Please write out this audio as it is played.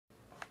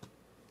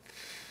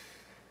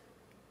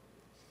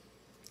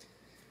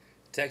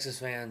Texas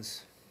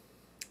fans,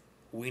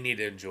 we need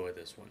to enjoy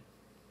this one.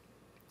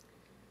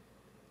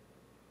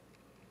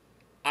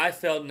 I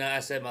said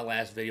in my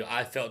last video,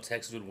 I felt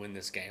Texas would win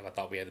this game. I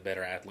thought we had the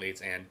better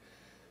athletes, and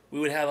we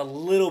would have a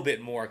little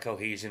bit more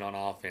cohesion on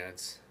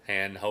offense,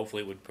 and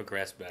hopefully it would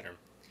progress better.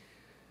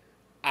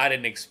 I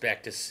didn't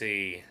expect to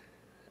see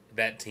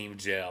that team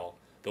gel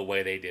the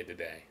way they did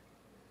today.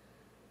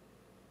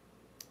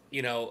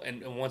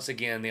 And once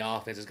again, the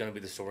offense is going to be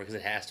the story because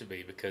it has to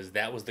be, because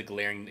that was the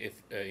glaring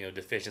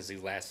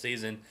deficiencies last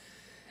season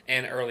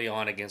and early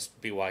on against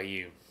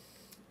BYU.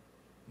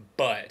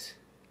 But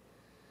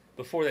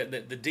before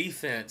that, the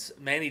defense,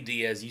 Manny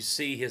Diaz, you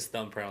see his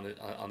thumbprint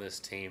on this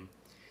team.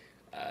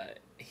 I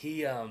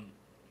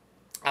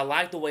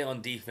like the way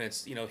on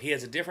defense, he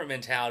has a different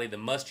mentality than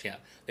Muschamp.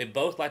 They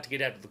both like to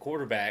get after the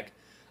quarterback,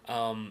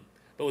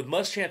 but with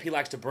Muschamp, he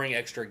likes to bring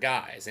extra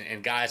guys,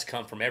 and guys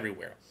come from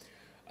everywhere.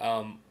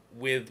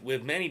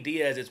 With Manny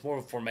Diaz, it's more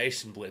of a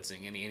formation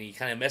blitzing, and he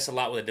kind of messes a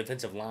lot with the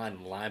defensive line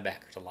and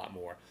linebackers a lot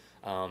more.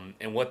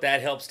 And what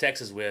that helps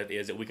Texas with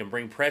is that we can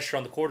bring pressure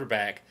on the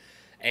quarterback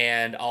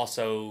and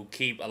also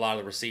keep a lot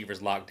of the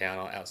receivers locked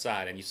down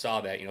outside. And you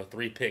saw that,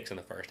 3 picks in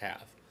the first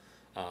half,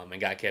 and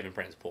got Kevin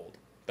Prince pulled,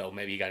 though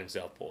maybe he got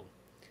himself pulled.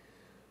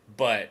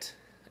 But,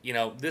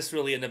 this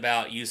really isn't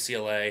about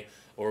UCLA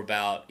or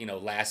about,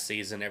 last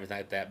season, everything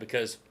like that,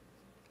 because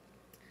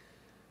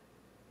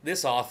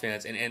this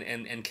offense,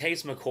 and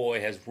Case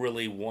McCoy has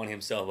really won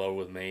himself over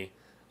with me.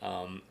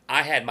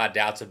 I had my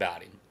doubts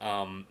about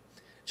him,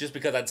 just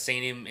because I'd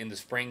seen him in the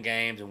spring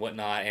games and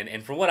whatnot,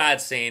 and from what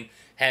I'd seen,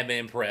 hadn't been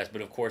impressed,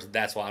 but of course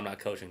that's why I'm not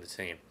coaching the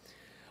team.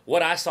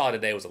 What I saw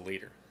today was a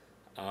leader.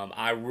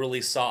 I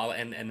really saw,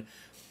 and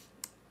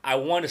I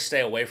want to stay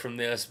away from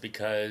this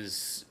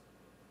because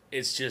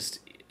it's just,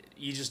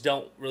 you just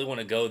don't really want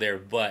to go there,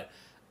 but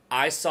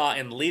I saw,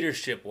 in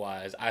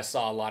leadership-wise, I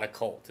saw a lot of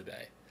Colt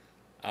today.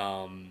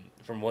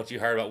 From what you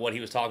heard about what he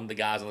was talking to the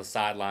guys on the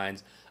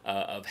sidelines,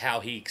 of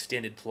how he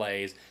extended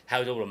plays, how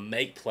he was able to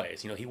make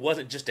plays. He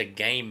wasn't just a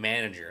game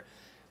manager.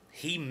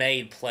 He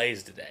made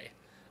plays today.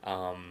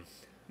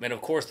 And,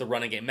 of course, the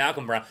running game.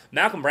 Malcolm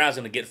Brown's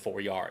going to get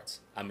 4 yards.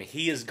 I mean,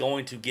 he is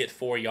going to get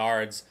 4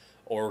 yards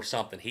or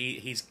something.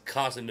 He's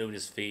constantly moving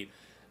his feet.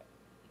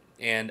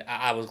 And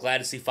I was glad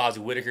to see Fozzie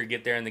Whitaker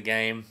get there in the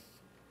game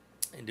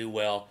and do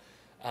well.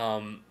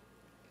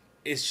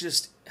 It's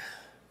just,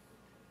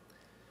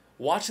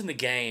 watching the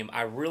game,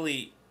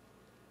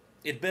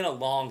 it'd been a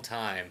long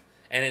time,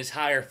 an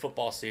entire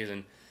football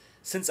season,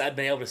 since I've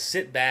been able to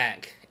sit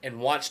back and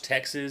watch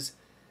Texas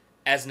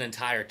as an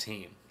entire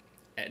team.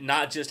 And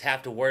not just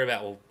have to worry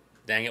about, well,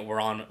 dang it,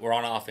 we're on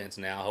offense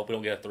now. I hope we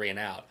don't get a 3 and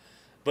out.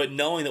 But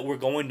knowing that we're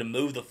going to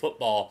move the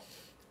football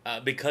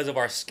because of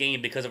our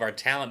scheme, because of our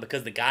talent,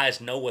 because the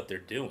guys know what they're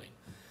doing.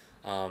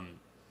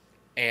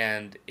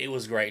 And it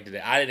was great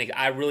today.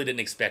 I really didn't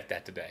expect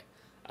that today.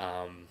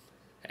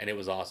 And it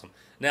was awesome.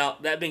 Now,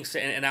 that being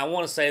said, and I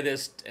want to say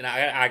this, and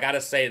I got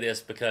to say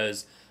this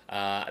because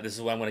this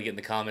is what I'm going to get in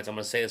the comments. I'm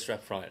going to say this right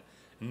up front.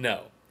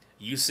 No,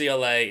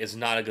 UCLA is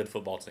not a good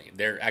football team.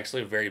 They're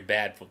actually a very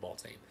bad football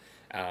team.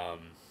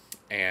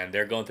 And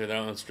they're going through their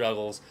own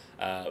struggles.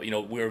 We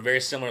were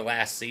very similar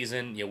last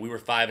season. We were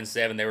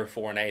 5-7. They were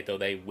 4-8, though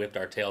they whipped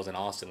our tails in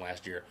Austin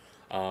last year.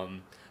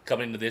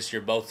 Coming into this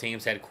year, both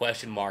teams had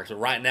question marks. But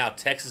right now,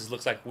 Texas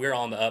looks like we're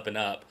on the up and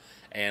up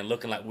and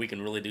looking like we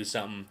can really do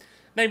something.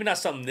 Maybe not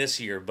something this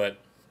year, but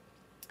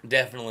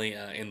definitely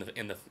in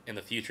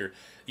the future.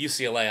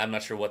 UCLA, I'm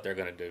not sure what they're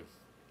going to do.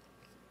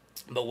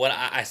 But what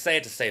I say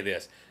it to say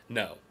this: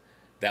 no,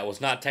 that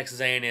was not Texas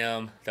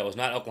A&M. That was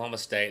not Oklahoma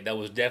State. That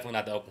was definitely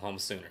not the Oklahoma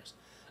Sooners.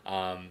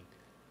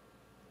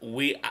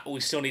 We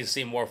still need to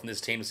see more from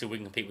this team to see if we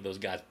can compete with those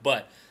guys.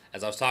 But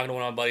as I was talking to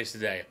one of my buddies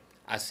today,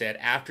 I said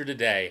after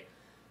today,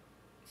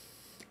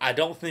 I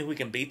don't think we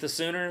can beat the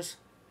Sooners,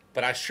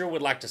 but I sure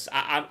would like to.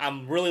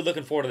 I'm really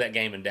looking forward to that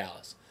game in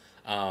Dallas.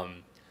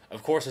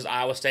 Of course, there's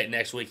Iowa State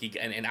next week,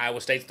 and Iowa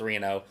State's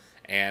 3-0,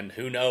 and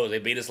who knows? They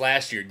beat us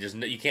last year.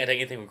 You can't take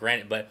anything for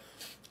granted, but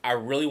I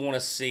really want to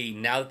see,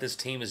 now that this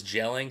team is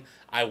gelling,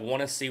 I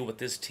want to see what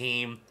this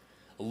team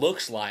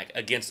looks like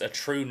against a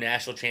true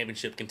national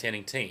championship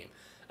contending team.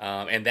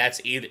 And that's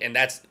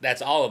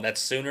all of them.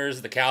 That's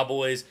Sooners, the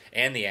Cowboys,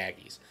 and the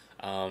Aggies.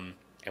 And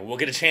we'll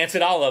get a chance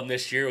at all of them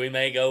this year. We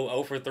may go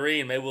 0 for 3,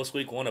 and maybe we'll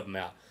squeak one of them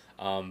out.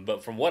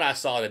 But from what I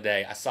saw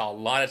today, I saw a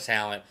lot of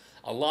talent,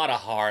 a lot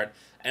of heart,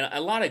 and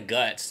a lot of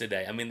guts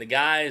today. I mean, the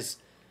guys,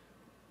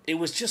 it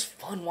was just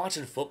fun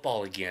watching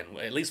football again,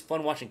 at least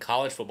fun watching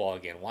college football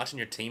again, watching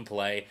your team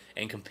play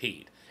and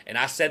compete. And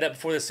I said that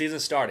before the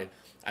season started.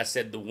 I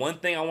said the one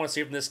thing I want to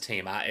see from this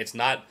team, it's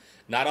not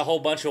a whole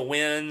bunch of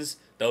wins,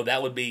 though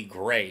that would be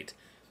great.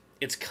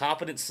 It's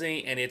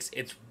competency, and it's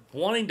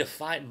wanting to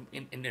fight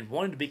and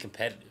wanting to be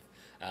competitive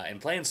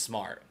and playing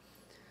smart.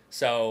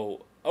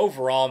 So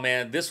overall,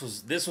 man, this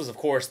was of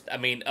course, I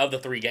mean, of the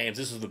 3 games,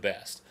 this was the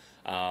best.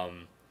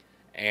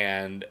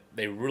 And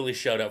they really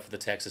showed up for the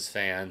Texas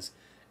fans.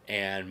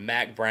 And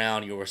Mac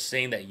Brown, you were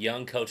seeing that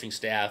young coaching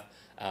staff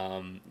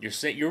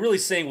You're really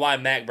seeing why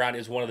Mack Brown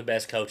is one of the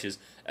best coaches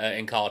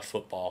in college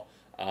football,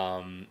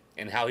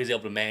 and how he's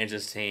able to manage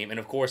this team. And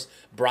of course,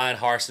 Brian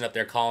Harsin up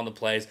there calling the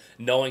plays,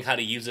 knowing how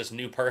to use this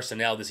new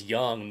personnel, this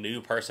young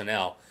new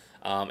personnel,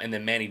 and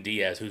then Manny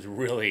Diaz, who's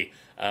really,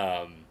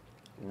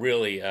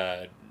 really.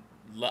 I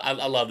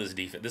love this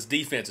defense. This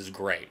defense is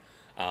great.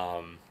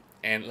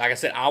 And like I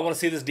said, I want to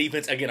see this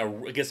defense again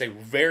against a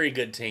very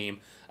good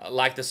team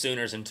like the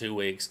Sooners in 2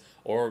 weeks,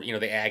 or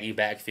the Aggie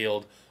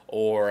backfield,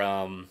 or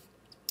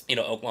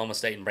Oklahoma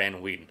State and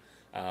Brandon Whedon.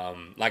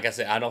 Like I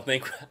said, I don't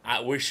think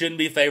we shouldn't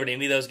be favored in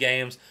any of those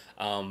games,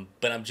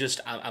 but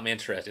I'm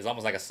interested. It's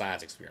almost like a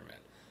science experiment.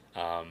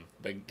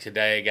 But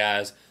today,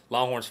 guys,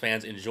 Longhorns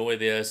fans, enjoy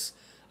this.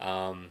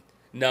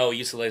 No,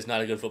 UCLA is not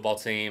a good football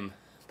team,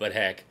 but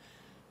heck,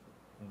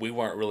 we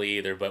weren't really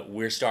either, but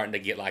we're starting to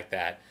get like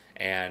that,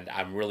 and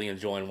I'm really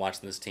enjoying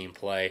watching this team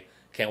play.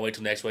 Can't wait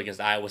till next week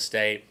against Iowa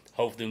State.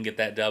 Hopefully we can get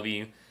that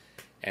W,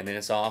 and then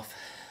it's off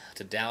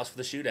to Dallas for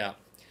the shootout.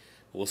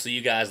 We'll see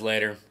you guys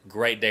later.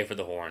 Great day for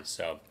the Horns.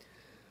 So,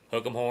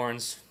 hook 'em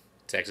Horns,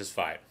 Texas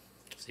fight.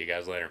 See you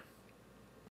guys later.